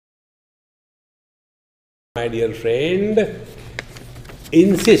My dear friend,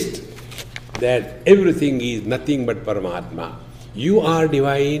 insist that everything is nothing but Paramatma. You are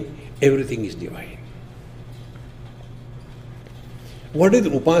divine, everything is divine. What is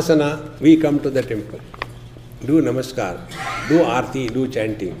Upasana? We come to the temple, do Namaskar, do Aarti, do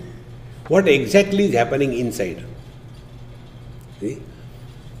chanting. What exactly is happening inside? See?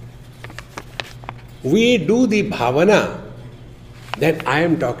 We do the bhavana that I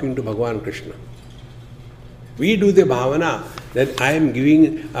am talking to Bhagavan Krishna. We do the bhavana that I am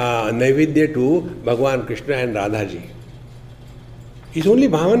giving Naivedya to Bhagavan Krishna and Radhaji. It's only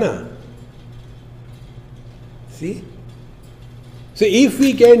bhavana. See? So if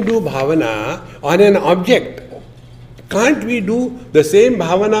we can do bhavana on an object, can't we do the same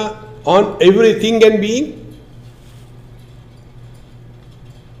bhavana on everything and being?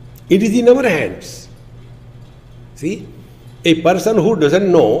 It is in our hands. See? A person who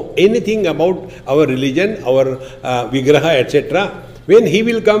doesn't know anything about our religion, our vigraha, etc., when he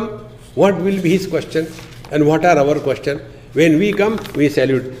will come, what will be his question and what are our questions? When we come, we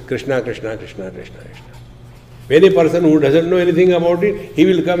salute Krishna, Krishna, Krishna, Krishna, Krishna. When a person who doesn't know anything about it, he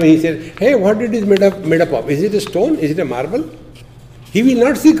will come and he says, hey, what it is made up of? Is it a stone? Is it a marble? He will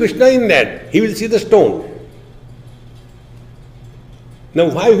not see Krishna in that. He will see the stone. Now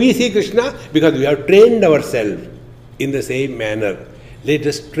why we see Krishna? Because we have trained ourselves in the same manner. Let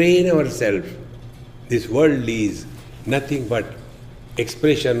us train ourselves. This world is nothing but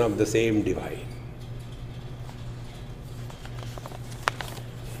expression of the same divine.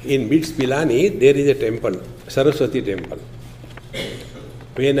 In Bits Pilani, there is a temple, Saraswati temple.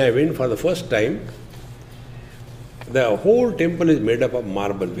 When I went for the first time, the whole temple is made up of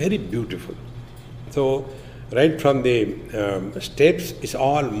marble, very beautiful. So, right from the steps, it's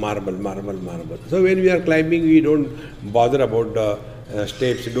all marble, marble, marble. So when we are climbing, we don't bother about the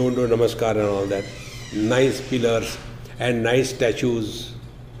steps, don't do namaskar and all that. Nice pillars and nice statues.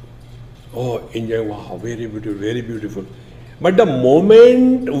 Oh, enjoying, wow, very beautiful, very beautiful. But the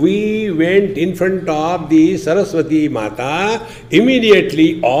moment we went in front of the Saraswati Mata,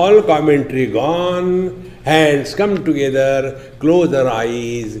 immediately all commentary gone, hands come together, close our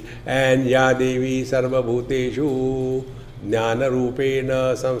eyes, and Ya Devi Sarva Bhuteshu Jnana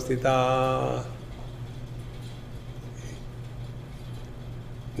Rupena Samstita.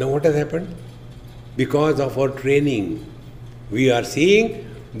 Now what has happened? Because of our training, we are seeing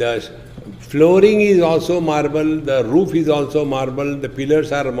the flooring is also marble, the roof is also marble, the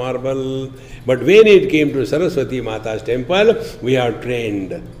pillars are marble. But when it came to Saraswati Mata's temple, we have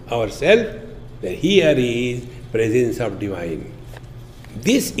trained ourselves that here is presence of divine.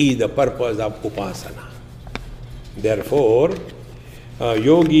 This is the purpose of Upasana. Therefore,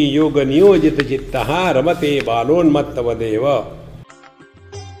 yogi yoga niyojita chittaha ramate balonmattavadeva.